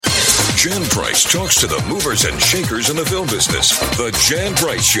Jan Price talks to the movers and shakers in the film business. The Jan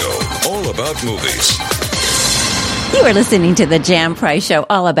Price Show, all about movies. You are listening to the Jan Price Show,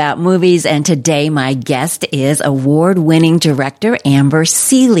 all about movies, and today my guest is award-winning director Amber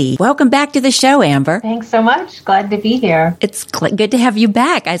Sealey. Welcome back to the show, Amber. Thanks so much. Glad to be here. It's good to have you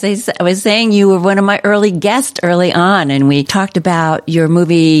back. As I was saying, you were one of my early guests early on, and we talked about your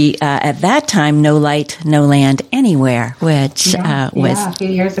movie at that time, No Light, No Land, Anywhere, which was a few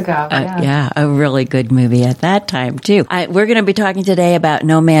years ago. A really good movie at that time, too. We're going to be talking today about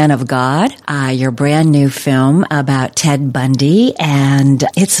No Man of God, your brand new film about Ted Bundy, and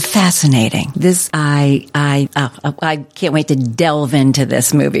it's fascinating. I can't wait to delve into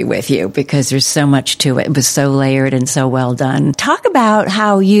this movie with you because there's so much to it. It was so layered and so well done. Talk about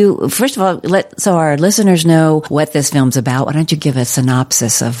how first of all, so our listeners know what this film's about. Why don't you give a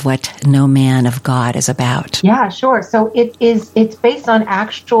synopsis of what No Man of God is about? Yeah, sure. So it's based on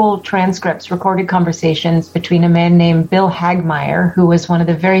actual transcripts, recorded conversations between a man named Bill Hagmaier, who was one of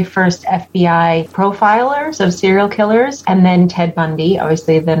the very first FBI profilers of serial killers, and then Ted Bundy,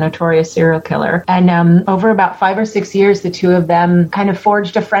 obviously the notorious serial killer. And over about 5 or 6 years, the two of them kind of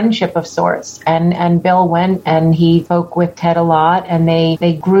forged a friendship of sorts. And Bill went and he spoke with Ted a lot, and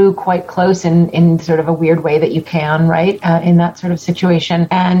they grew quite close in sort of a weird way that you can, right, in that sort of situation.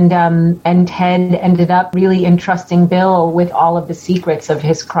 And Ted ended up really entrusting Bill with all of the secrets of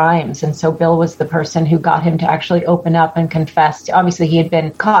his crimes. And so Bill was the person who got him to actually open up and confess. Obviously, he had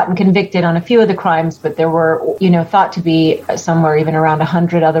been caught and convicted on a few of the crimes, but there were, thought to be somewhere even around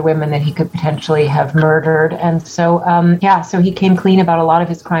 100 other women that he could potentially have murdered. And so, so he came clean about a lot of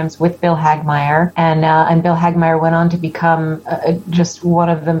his crimes with Bill Hagmaier. And Bill Hagmaier went on to become just one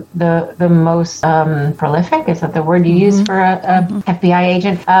of the most prolific, is that the word you use for a FBI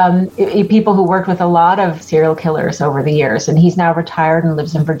agent? People who worked with a lot of serial killers over the years. And he's now retired and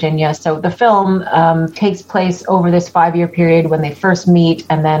lives in Virginia. So the film takes place over this 5-year period when they first meet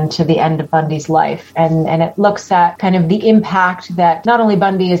and then to the end of Bundy's life. And it looks at kind of the impact that not only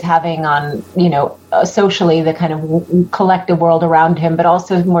Bundy is having on, socially, the kind of collective world around him, but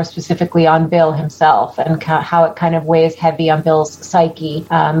also more specifically on Bill himself, and how it kind of weighs heavy on Bill's psyche,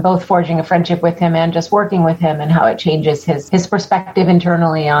 both forging a friendship with him and just working with him, and how it changes his perspective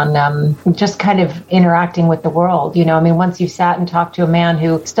internally on just kind of interacting with the world. Once you've sat and talked to a man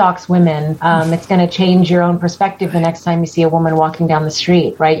who stalks women, it's going to change your own perspective the next time you see a woman walking down the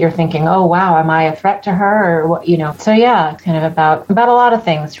street, right? You're thinking, oh, wow, am I a threat to her? Or what, So yeah, kind of about a lot of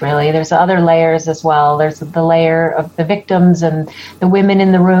things, really. There's other layers as well. There's the layer of the victims and the women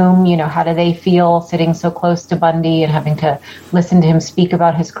in the room. How do they feel sitting so close to Bundy and having to listen to him speak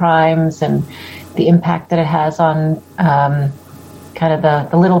about his crimes and the impact that it has on kind of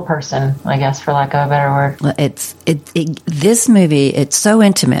the little person, I guess, for lack of a better word. Well, this movie, it's so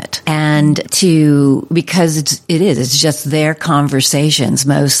intimate, and because it's just their conversations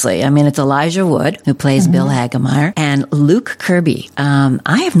mostly. It's Elijah Wood who plays Bill Hagmaier, and Luke Kirby.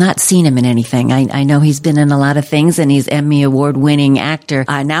 I have not seen him in anything. I know he's been in a lot of things, and he's Emmy award-winning actor.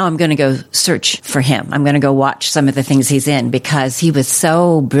 Now I'm going to go search for him. I'm going to go watch some of the things he's in because he was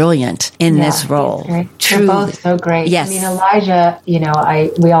so brilliant in this role. They're both so great. Yes. Elijah,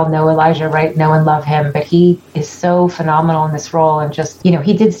 we all know Elijah, right? Know and love him, but he is so phenomenal in this role, and just,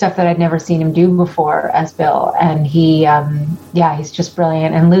 he did stuff that I'd never seen him do before as Bill, and he's just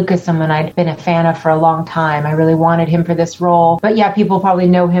brilliant. And Luke is someone I'd been a fan of for a long time. I really wanted him for this role, but people probably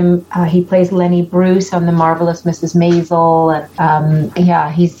know him. He plays Lenny Bruce on The Marvelous Mrs. Maisel, and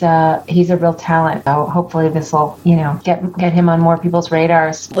he's a real talent. So hopefully this will, get him on more people's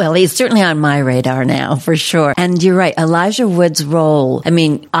radars. Well, he's certainly on my radar now, for sure. And you're right, Elijah Wood's role,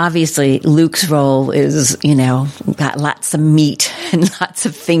 obviously Luke's role is, got lots of meat and lots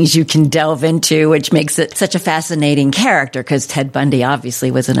of things you can delve into, which makes it such a fascinating character, because Ted Bundy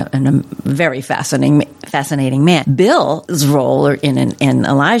obviously was a very fascinating man. Bill's role in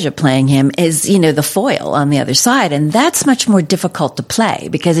Elijah playing him is, the foil on the other side, and that's much more difficult to play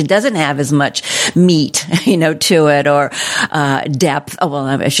because it doesn't have as much meat, to it, or depth. Oh, well,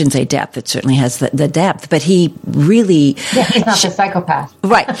 I shouldn't say depth. It certainly has the depth, but he really... Yeah, he's not the psychopath.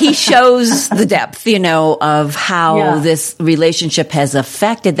 Right. He shows the depth, of how this relationship has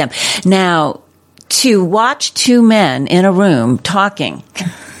affected them. Now, to watch two men in a room talking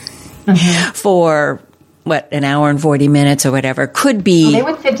for, an hour and 40 minutes or whatever, could be... Well, they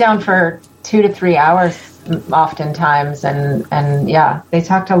would sit down for 2 to 3 hours oftentimes, and they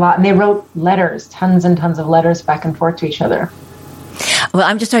talked a lot, and they wrote letters, tons and tons of letters back and forth to each other. Well,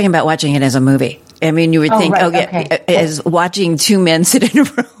 I'm just talking about watching it as a movie. You would think, as watching two men sit in a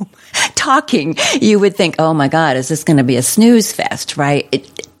room talking, you would think, oh my God, is this going to be a snooze fest,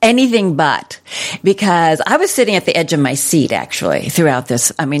 right? anything but, because I was sitting at the edge of my seat actually throughout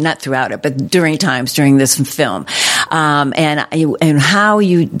this. I mean, not throughout it, but during this film. And how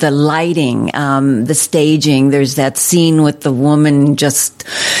the lighting, the staging, there's that scene with the woman just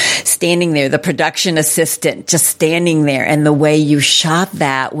standing there, the production assistant just standing there. And the way you shot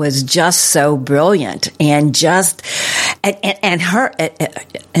that was just so brilliant. And she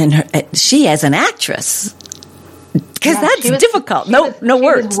as an actress, because that's difficult. No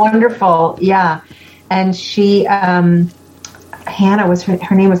words. She was wonderful. Yeah. And she, Hannah was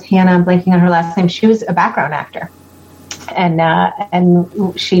her name was Hannah. I'm blanking on her last name. She was a background actor. And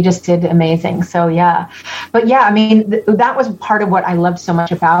she just did amazing. So, yeah. But yeah, I mean, that was part of what I loved so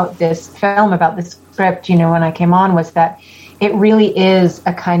much about this film, about this script, when I came on, was that it really is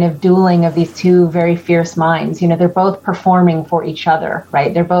a kind of dueling of these two very fierce minds. They're both performing for each other,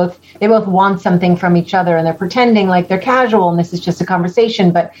 right? They both want something from each other, and they're pretending like they're casual and this is just a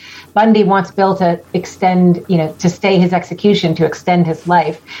conversation. But Bundy wants Bill to extend, to stay his execution, to extend his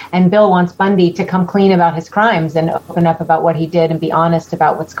life. And Bill wants Bundy to come clean about his crimes and open up about what he did and be honest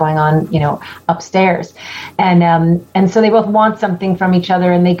about what's going on, upstairs. And so they both want something from each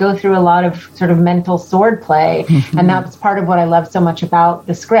other, and they go through a lot of sort of mental sword play. Mm-hmm. And that's part of what I love so much about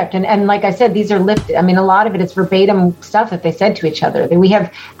the script. And like I said, these are lifted. I mean, a lot of it is verbatim stuff that they said to each other. We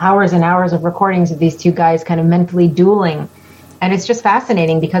have hours and hours of recordings of these two guys kind of mentally dueling. And it's just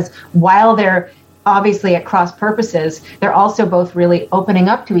fascinating because while they're obviously at cross purposes, they're also both really opening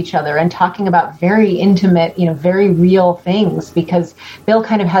up to each other and talking about very intimate, very real things, because Bill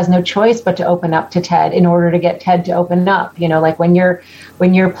kind of has no choice but to open up to Ted in order to get Ted to open up. Like when you're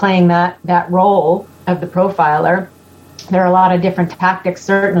playing that role of the profiler, there are a lot of different tactics,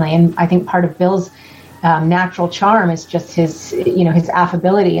 certainly. And I think part of Bill's natural charm is just his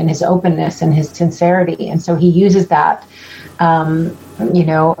affability and his openness and his sincerity. And so he uses that,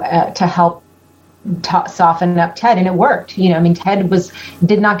 to help soften up Ted. And it worked. Ted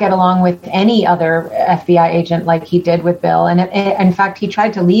did not get along with any other FBI agent like he did with Bill. And in fact, he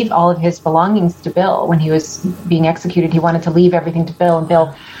tried to leave all of his belongings to Bill when he was being executed. He wanted to leave everything to Bill, and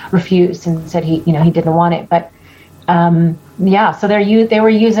Bill refused and said he didn't want it. But so they were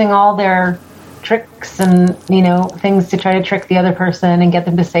using all their tricks and things to try to trick the other person and get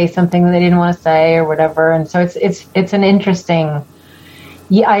them to say something that they didn't want to say or whatever. And so it's an interesting.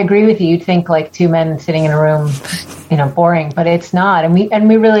 Yeah, I agree with you. You'd think like two men sitting in a room, boring, but it's not. And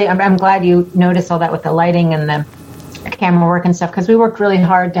we really. I'm glad you noticed all that with the lighting and the camera work and stuff, because we worked really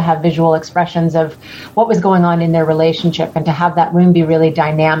hard to have visual expressions of what was going on in their relationship, and to have that room be really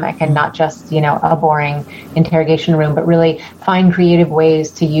dynamic and not just a boring interrogation room, but really find creative ways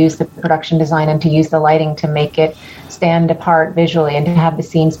to use the production design and to use the lighting to make it stand apart visually, and to have the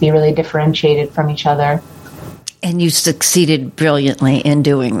scenes be really differentiated from each other. And you succeeded brilliantly in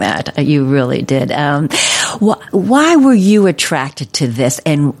doing that. You really did. Why were you attracted to this?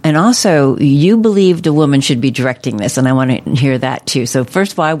 And also, you believed a woman should be directing this, and I want to hear that too. So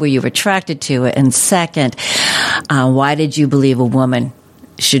first, why were you attracted to it? And second, why did you believe a woman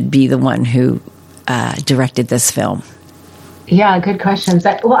should be the one who directed this film? Yeah, good questions.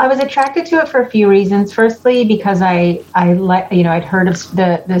 I was attracted to it for a few reasons. Firstly, because I'd heard of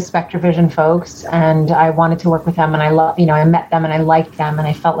the SpectraVision folks, and I wanted to work with them, and I met them and I liked them, and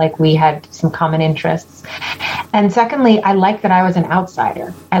I felt like we had some common interests. And secondly, I liked that I was an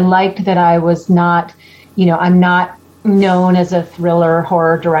outsider. I liked that I was not, I'm not known as a thriller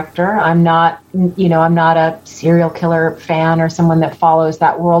horror director. I'm not a serial killer fan or someone that follows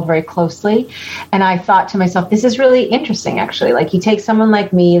that world very closely. And I thought to myself, this is really interesting, actually. Like, you take someone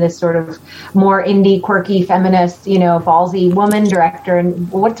like me, this sort of more indie, quirky, feminist, ballsy woman director,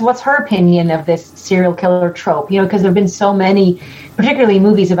 and what's her opinion of this serial killer trope? Because there have been so many, particularly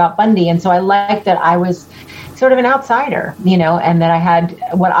movies about Bundy. And so I liked that I was sort of an outsider, and that I had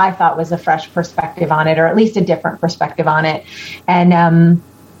what I thought was a fresh perspective on it, or at least a different perspective on it. And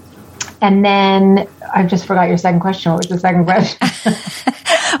then I just forgot your second question. What was the second question?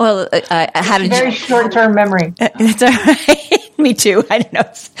 Well, I had a very short-term memory. That's all right. Me too. I don't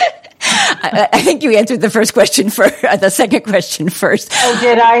know. I think you answered the first question first, the second question first. Oh,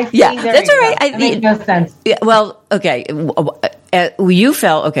 did I? Yeah, that's all right. That makes no sense. Yeah, well, okay. You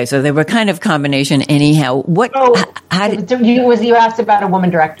felt okay. So they were kind of combination anyhow. What? How did you asked about a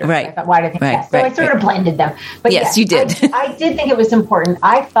woman director? Right. I thought, why did I think right, that? So right, I sort of blended them. But yes, you did. I did think it was important.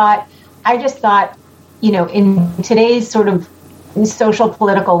 I just thought, in today's sort of social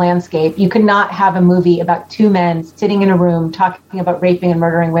political landscape, you could not have a movie about two men sitting in a room talking about raping and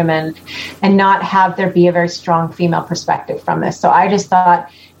murdering women and not have there be a very strong female perspective from this. So I just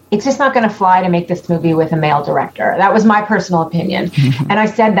thought it's just not going to fly to make this movie with a male director. That was my personal opinion. And I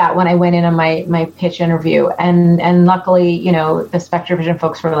said that when I went in on my pitch interview. And luckily, you know, the Spectrovision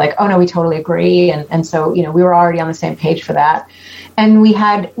folks were like, oh, no, we totally agree. And so, you know, we were already on the same page for that. And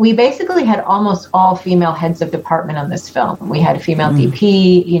we basically had almost all female heads of department on this film. We had a female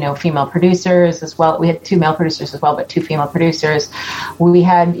DP, you know, female producers as well. We had 2 male producers as well, but 2 female producers. We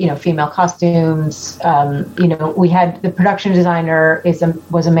had, you know, female costumes. You know, we had the production designer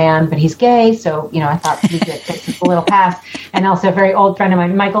was a man, but he's gay. So, you know, I thought we could take a little pass. And also a very old friend of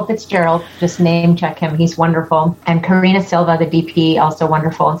mine, Michael Fitzgerald, just name check him. He's wonderful. And Karina Silva, the DP, also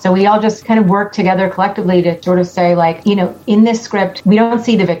wonderful. And so we all just kind of worked together collectively to sort of say, like, you know, in this script, we don't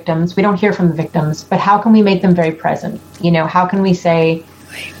see the victims, we don't hear from the victims, but how can we make them very present? You know, how can we say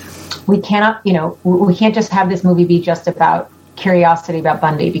we cannot, you know, we can't just have this movie be just about curiosity about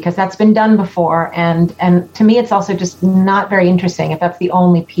Bundy, because that's been done before. And to me, it's also just not very interesting if that's the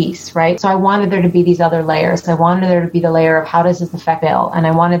only piece, right? So I wanted there to be these other layers. I wanted there to be the layer of how does this affect Bill? And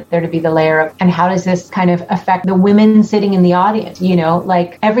I wanted there to be the layer of, and how does this kind of affect the women sitting in the audience? You know,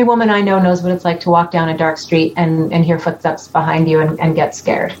 like every woman I know knows what it's like to walk down a dark street and hear footsteps behind you and get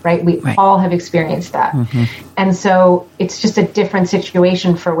scared, right? We all have experienced that. And so it's just a different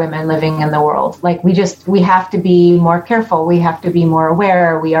situation for women living in the world. Like we have to be more careful. We have to be more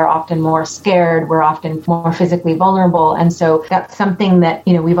aware. We are often more scared. We're often more physically vulnerable. And so that's something that,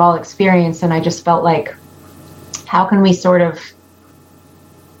 you know, we've all experienced. And I just felt like, how can we sort of,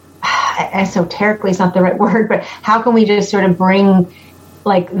 esoterically is not the right word, but how can we just sort of bring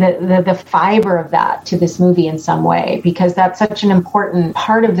like the fiber of that to this movie in some way, because that's such an important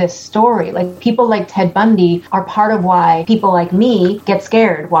part of this story. Like people like Ted Bundy are part of why people like me get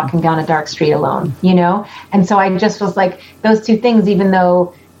scared walking down a dark street alone, you know? And so I just was like, those 2 things, even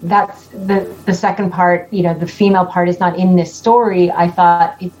though that's the second part, you know, the female part is not in this story, I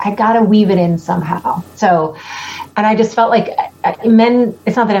thought I gotta weave it in somehow. So, and I just felt like men,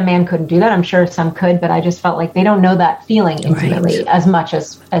 it's not that a man couldn't do that, I'm sure some could, but I just felt like they don't know that feeling intimately as much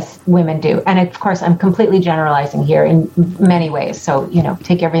as women do. And of course, I'm completely generalizing here in many ways. So, you know,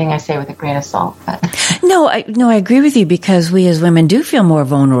 take everything I say with a grain of salt. No, I agree with you, because we as women do feel more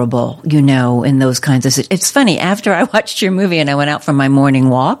vulnerable, you know, in those kinds of situations. It's funny, after I watched your movie and I went out for my morning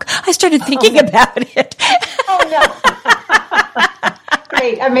walk, I started thinking about it. Oh, no.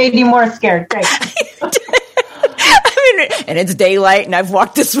 Great. I made you more scared. Great. And it's daylight, and I've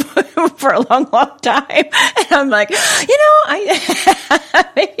walked this for a long, long time. And I'm like, you know,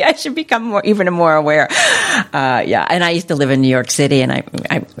 maybe I should become even more aware. Yeah. And I used to live in New York City, and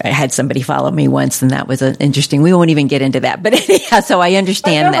I had somebody follow me once, and that was interesting. We won't even get into that, but anyhow, so I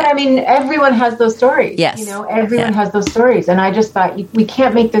understand that. But I mean, everyone has those stories. Yes. You know, everyone has those stories. And I just thought we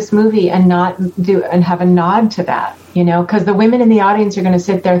can't make this movie and not do and have a nod to that. You know, because the women in the audience are going to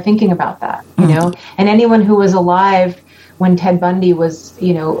sit there thinking about that, you know, and anyone who was alive when Ted Bundy was,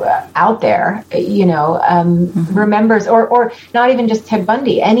 you know, out there, you know, remembers, or not even just Ted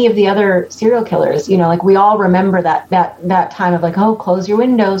Bundy, any of the other serial killers, you know, like we all remember that time of like, oh, close your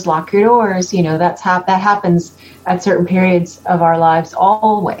windows, lock your doors, you know, that happens at certain periods of our lives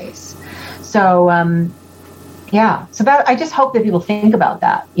always. So, yeah, so I just hope that people think about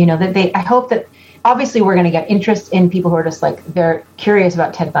that, you know, I hope that obviously we're going to get interest in people who are just like, they're curious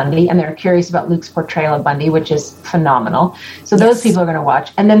about Ted Bundy and they're curious about Luke's portrayal of Bundy, which is phenomenal. So those people are going to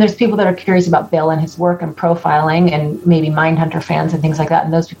watch. And then there's people that are curious about Bill and his work and profiling, and maybe Mindhunter fans and things like that.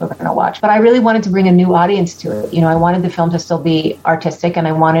 And those people are going to watch. But I really wanted to bring a new audience to it. You know, I wanted the film to still be artistic, and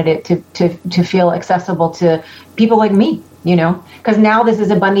I wanted it to feel accessible to people like me. You know, because now this is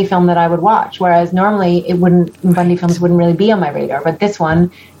a Bundy film that I would watch, whereas normally Bundy films wouldn't really be on my radar. But this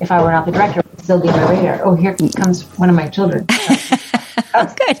one, if I were not the director, would still be on my radar. Oh, here comes one of my children.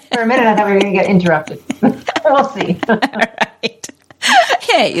 Oh, good. For a minute, I thought we were going to get interrupted. We'll see. All right.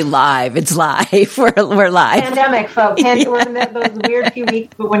 Hey, live. It's live. We're live. Pandemic, folks. We're in those weird few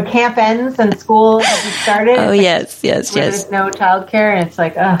weeks, but when camp ends and school hasn't started. Oh, yes. There's no childcare, and it's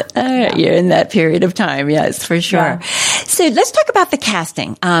like, you're in that period of time. Yes, for sure. Yeah. So let's talk about the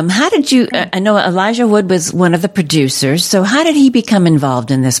casting. How did you, I know Elijah Wood was one of the producers, so how did he become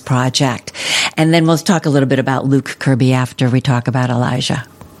involved in this project? And then we'll talk a little bit about Luke Kirby after we talk about Elijah.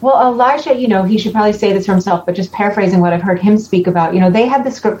 Well, Elijah, you know, he should probably say this for himself, but just paraphrasing what I've heard him speak about, you know, they had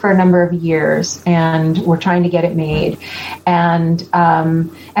the script for a number of years and were trying to get it made. And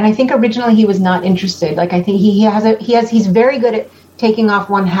I think originally he was not interested. Like, I think he's very good at taking off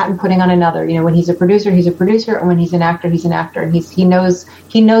one hat and putting on another. You know, when he's a producer, and when he's an actor, he's an actor, and he knows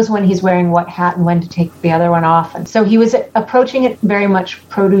when he's wearing what hat and when to take the other one off. And so he was approaching it very much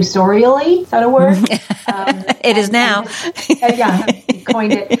producerially. Is that a word? It is now. Yeah, he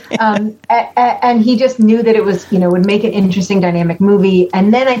coined it. And he just knew that it was, would make an interesting dynamic movie.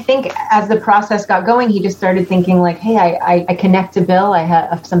 And then I think as the process got going, he just started thinking like, hey, I connect to Bill. I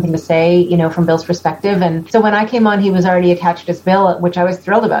have something to say, from Bill's perspective. And so when I came on, he was already attached as Bill, which I was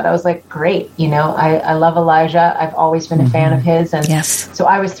thrilled about. I was like, great. I love Elijah. I've always been a fan of his. And yes. So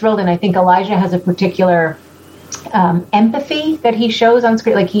I was thrilled. And I think Elijah has a particular empathy that he shows on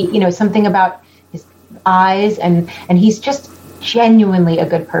screen. Like something about his eyes and he's just genuinely a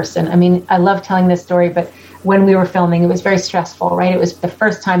good person. I mean, I love telling this story, but when we were filming, it was very stressful, right? It was the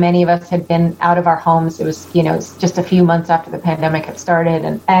first time any of us had been out of our homes. It was, just a few months after the pandemic had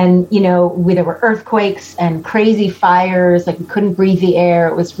started. And there were earthquakes and crazy fires, like we couldn't breathe the air.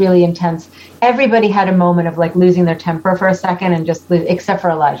 It was really intense. Everybody had a moment of like losing their temper for a second and just except for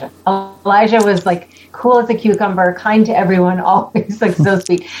Elijah. Elijah was like cool as a cucumber, kind to everyone, always like so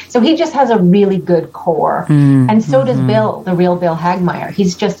sweet. So he just has a really good core. And so does Bill, the real Bill Hagmaier.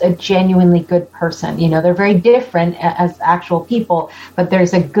 He's just a genuinely good person. They're very different as actual people, but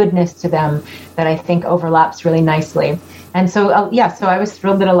there's a goodness to them that I think overlaps really nicely. And so, so I was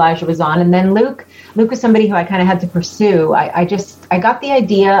thrilled that Elijah was on. And then Luke was somebody who I kind of had to pursue. I got the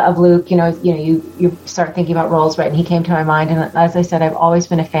idea of Luke, you start thinking about roles, right? And he came to my mind. And as I said, I've always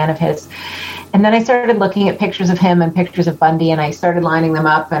been a fan of his. And then I started looking at pictures of him and pictures of Bundy, and I started lining them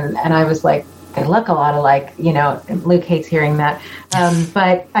up. And I was like, they look a lot alike, Luke hates hearing that.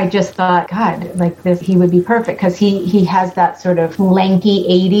 But I just thought, God, like this, he would be perfect because he has that sort of lanky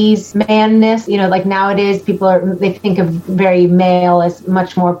 80s manness. Like nowadays they think of very male as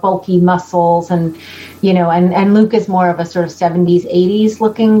much more bulky muscles and Luke is more of a sort of 70s, 80s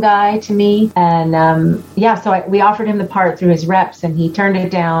looking guy to me. And so we offered him the part through his reps and he turned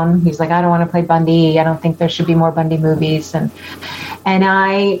it down. He's like, I don't want to play Bundy. I don't think there should be more Bundy movies. And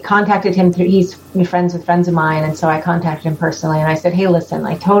I contacted him he's friends with friends of mine. And so I contacted him personally and I said, hey, listen,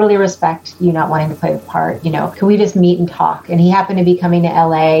 I totally respect you not wanting to play the part. Can we just meet and talk? And he happened to be coming to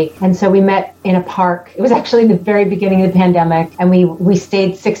LA. And so we met in a park. It was actually the very beginning of the pandemic. And we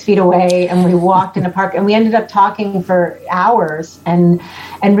stayed 6 feet away and we walked in a park and we ended up talking for hours and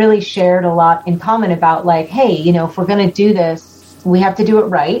really shared a lot in common about like, hey, if we're going to do this, we have to do it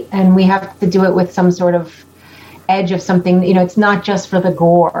right. And we have to do it with some sort of edge of something, it's not just for the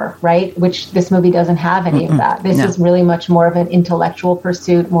gore, right? Which this movie doesn't have any of that. This is really much more of an intellectual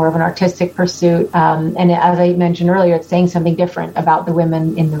pursuit, more of an artistic pursuit. And as I mentioned earlier, it's saying something different about the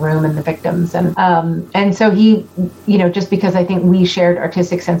women in the room and the victims. And so he, just because I think we shared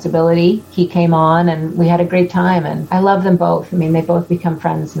artistic sensibility, he came on and we had a great time. And I love them both. I mean, they both become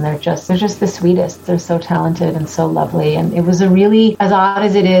friends and they're just the sweetest. They're so talented and so lovely. And it was a really, as odd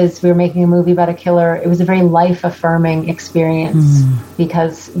as it is, we were making a movie about a killer. It was a very life-affirming experience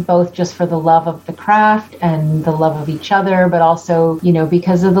because both just for the love of the craft and the love of each other, but also,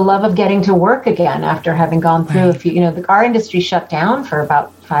 because of the love of getting to work again after having gone through a few, our industry shut down for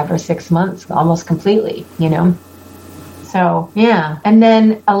about 5 or 6 months, almost completely, So, yeah. And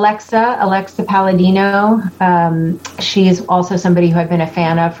then Alexa Palladino, she's also somebody who I've been a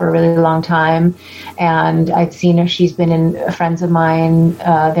fan of for a really long time. And I'd seen her, she's been in friends of mine,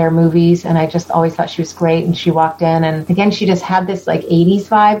 their movies, and I just always thought she was great. And she walked in, and again, she just had this like 80s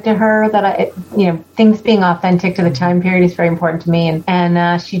vibe to her that things being authentic to the time period is very important to me.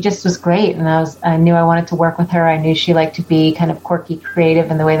 And she just was great. And I knew I wanted to work with her. I knew she liked to be kind of quirky, creative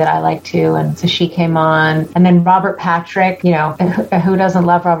in the way that I like to. And so she came on. And then Robert Patrick, who doesn't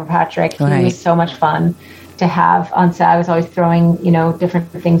love Robert Patrick? He was so much fun to have on set. I was always throwing, different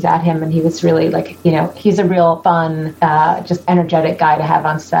things at him, and he was really like, he's a real fun, just energetic guy to have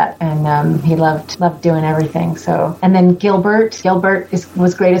on set, and he loved doing everything. So, and then Gilbert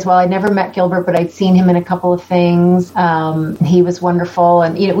was great as well. I'd never met Gilbert, but I'd seen him in a couple of things. He was wonderful,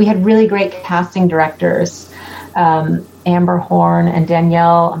 and we had really great casting directors. Amber Horn and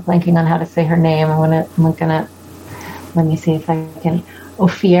Danielle. I'm blanking on how to say her name. I'm gonna let me see if I can.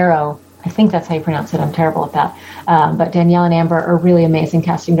 Ofiero. I think that's how you pronounce it. I'm terrible at that. But Danielle and Amber are really amazing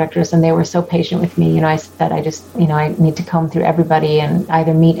casting directors, and they were so patient with me. I said, I need to comb through everybody and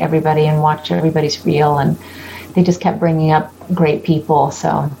either meet everybody and watch everybody's reel. And they just kept bringing up great people.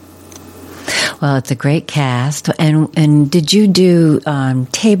 So. Well, it's a great cast. And did you do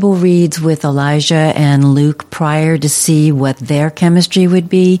table reads with Elijah and Luke prior to see what their chemistry would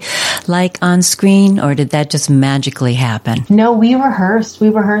be? like on screen, or did that just magically happen? No, we rehearsed. We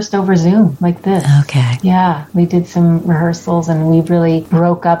rehearsed over Zoom like this. Okay. Yeah, we did some rehearsals and we really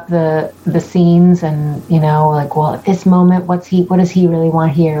broke up the scenes and, like, well, at this moment, what does he really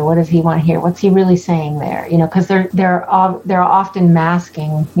want here? What does he want here? What's he really saying there? Because they're often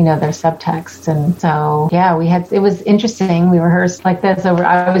masking, their subtext. And so, yeah, it was interesting. We rehearsed like this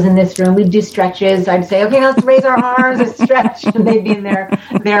I was in this room. We'd do stretches. I'd say, okay, let's raise our arms and stretch. And they'd be in their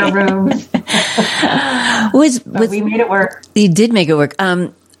rooms. We made it work. You did make it work.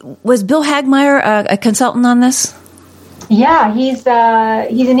 Was Bill Hagmaier a consultant on this? Yeah, he's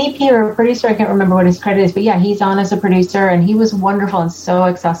an EP or a producer. I can't remember what his credit is, but yeah, he's on as a producer, and he was wonderful and so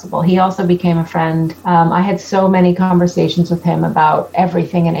accessible. He also became a friend. I had so many conversations with him about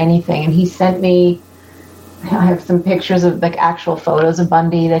everything and anything, and he sent me. I have some pictures of like actual photos of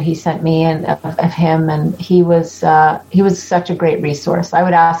Bundy that he sent me and of him, and he was such a great resource. I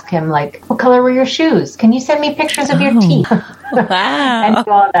would ask him like, "What color were your shoes? Can you send me pictures of your teeth?" Wow. And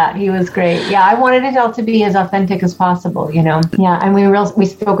all that. He was great. Yeah, I wanted it all to be as authentic as possible, Yeah, and we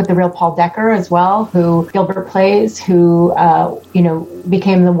spoke with the real Paul Decker as well, who Gilbert plays, who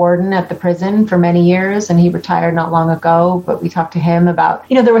became the warden at the prison for many years, and he retired not long ago. But we talked to him about,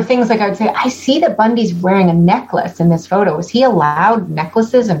 there were things like I would say, I see that Bundy's wearing a necklace in this photo. Was he allowed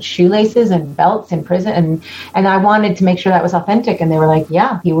necklaces and shoelaces and belts in prison? And I wanted to make sure that was authentic. And they were like,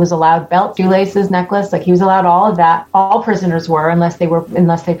 yeah, he was allowed belt, shoelaces, necklace. Like he was allowed all of that. All prisoners were, unless they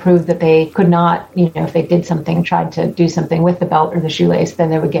proved that they could not, if they did something, tried to do something with the belt or the shoelace, then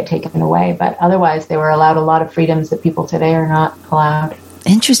they would get taken away. But otherwise, they were allowed a lot of freedoms that people today are not allowed.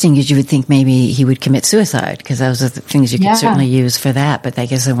 Interesting, because you would think maybe he would commit suicide, because those are the things you could certainly use for that. But I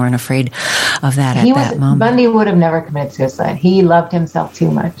guess they weren't afraid of that at that moment. Bundy would have never committed suicide. He loved himself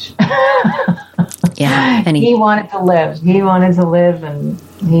too much. Yeah, and he wanted to live. He wanted to live, and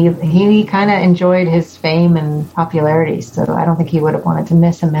he kind of enjoyed his fame and popularity. So I don't think he would have wanted to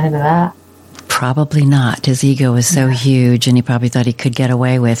miss a minute of that. Probably not. His ego was so huge, and he probably thought he could get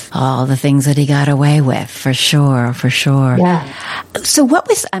away with all the things that he got away with, for sure. Yeah. So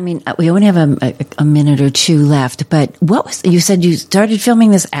we only have a minute or two left, but you said you started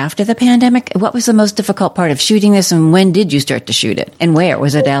filming this after the pandemic. What was the most difficult part of shooting this, and when did you start to shoot it? And where?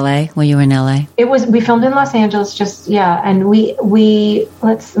 Was it LA? Were you in LA? We filmed in Los Angeles, and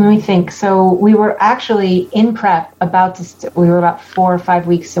let me think. So we were actually in prep we were about 4 or 5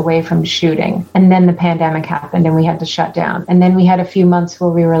 weeks away from shooting. And then the pandemic happened and we had to shut down. And then we had a few months where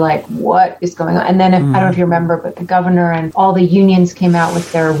we were like, what is going on? And then I don't know if you remember, but the governor and all the unions came out with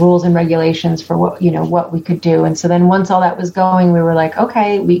their rules and regulations for what we could do. And so then once all that was going, we were like,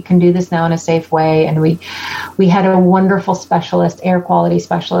 okay, we can do this now in a safe way. And we had a wonderful specialist, air quality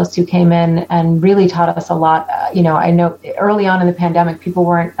specialist, who came in and really taught us a lot. I know early on in the pandemic, people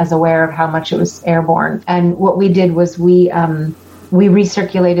weren't as aware of how much it was airborne. And what we did was we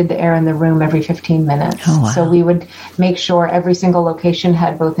recirculated the air in the room every 15 minutes. Oh, wow. So we would make sure every single location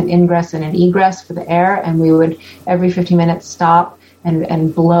had both an ingress and an egress for the air, and we would every 15 minutes stop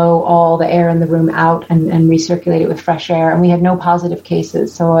and blow all the air in the room out and recirculate it with fresh air. And we had no positive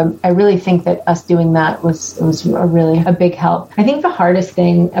cases. So I really think that us doing that was a big help. I think the hardest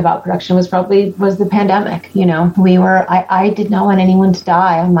thing about production was the pandemic. I did not want anyone to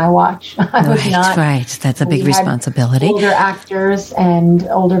die on my watch. Right. That's a big responsibility. Older actors and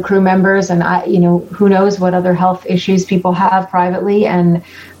older crew members, and who knows what other health issues people have privately. And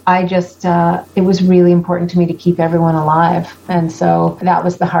I just, it was really important to me to keep everyone alive. And so that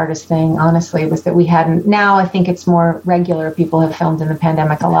was the hardest thing, honestly, was that we hadn't. Now I think it's more regular. People have filmed in the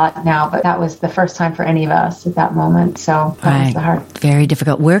pandemic a lot now, but that was the first time for any of us at that moment. So that was the hard. Very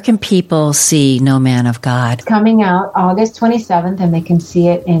difficult. Where can people see No Man of God? It's coming out August 27th, and they can see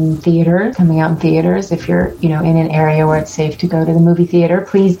it in theaters, coming out in theaters. If you're, in an area where it's safe to go to the movie theater,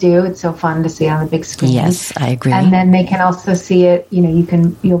 please do. It's so fun to see it on the big screen. Yes, I agree. And then they can also see it,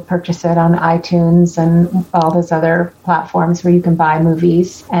 you'll purchase it on iTunes and all those other platforms where you can buy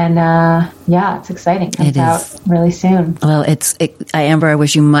movies. And it's exciting. It comes out really soon. Well, Amber, I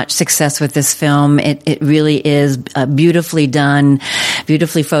wish you much success with this film. It really is beautifully done,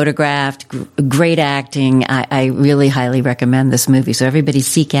 beautifully photographed, great acting. I really highly recommend this movie. So everybody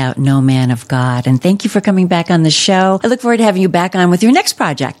seek out No Man of God. And thank you for coming back on the show. I look forward to having you back on with your next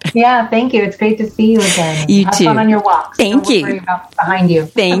project. Yeah, thank you. It's great to see you again. You Have too. fun on your walks. Thank you. Don't worry about behind you.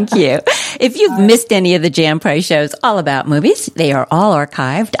 Thank you. If you've missed any of the Jan Price shows all about movies, they are all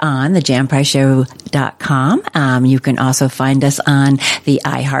archived on the janpriceshow.com. You can also find us on the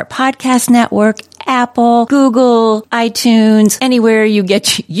iHeart Podcast Network, Apple, Google, iTunes, anywhere you get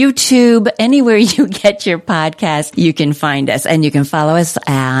YouTube, anywhere you get your podcast, you can find us. And you can follow us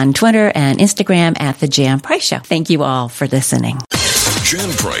on Twitter and Instagram at The Jan Price Show. Thank you all for listening.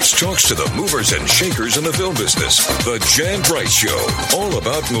 Jan Price talks to the movers and shakers in the film business. The Jan Price Show, all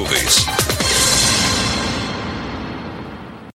about movies.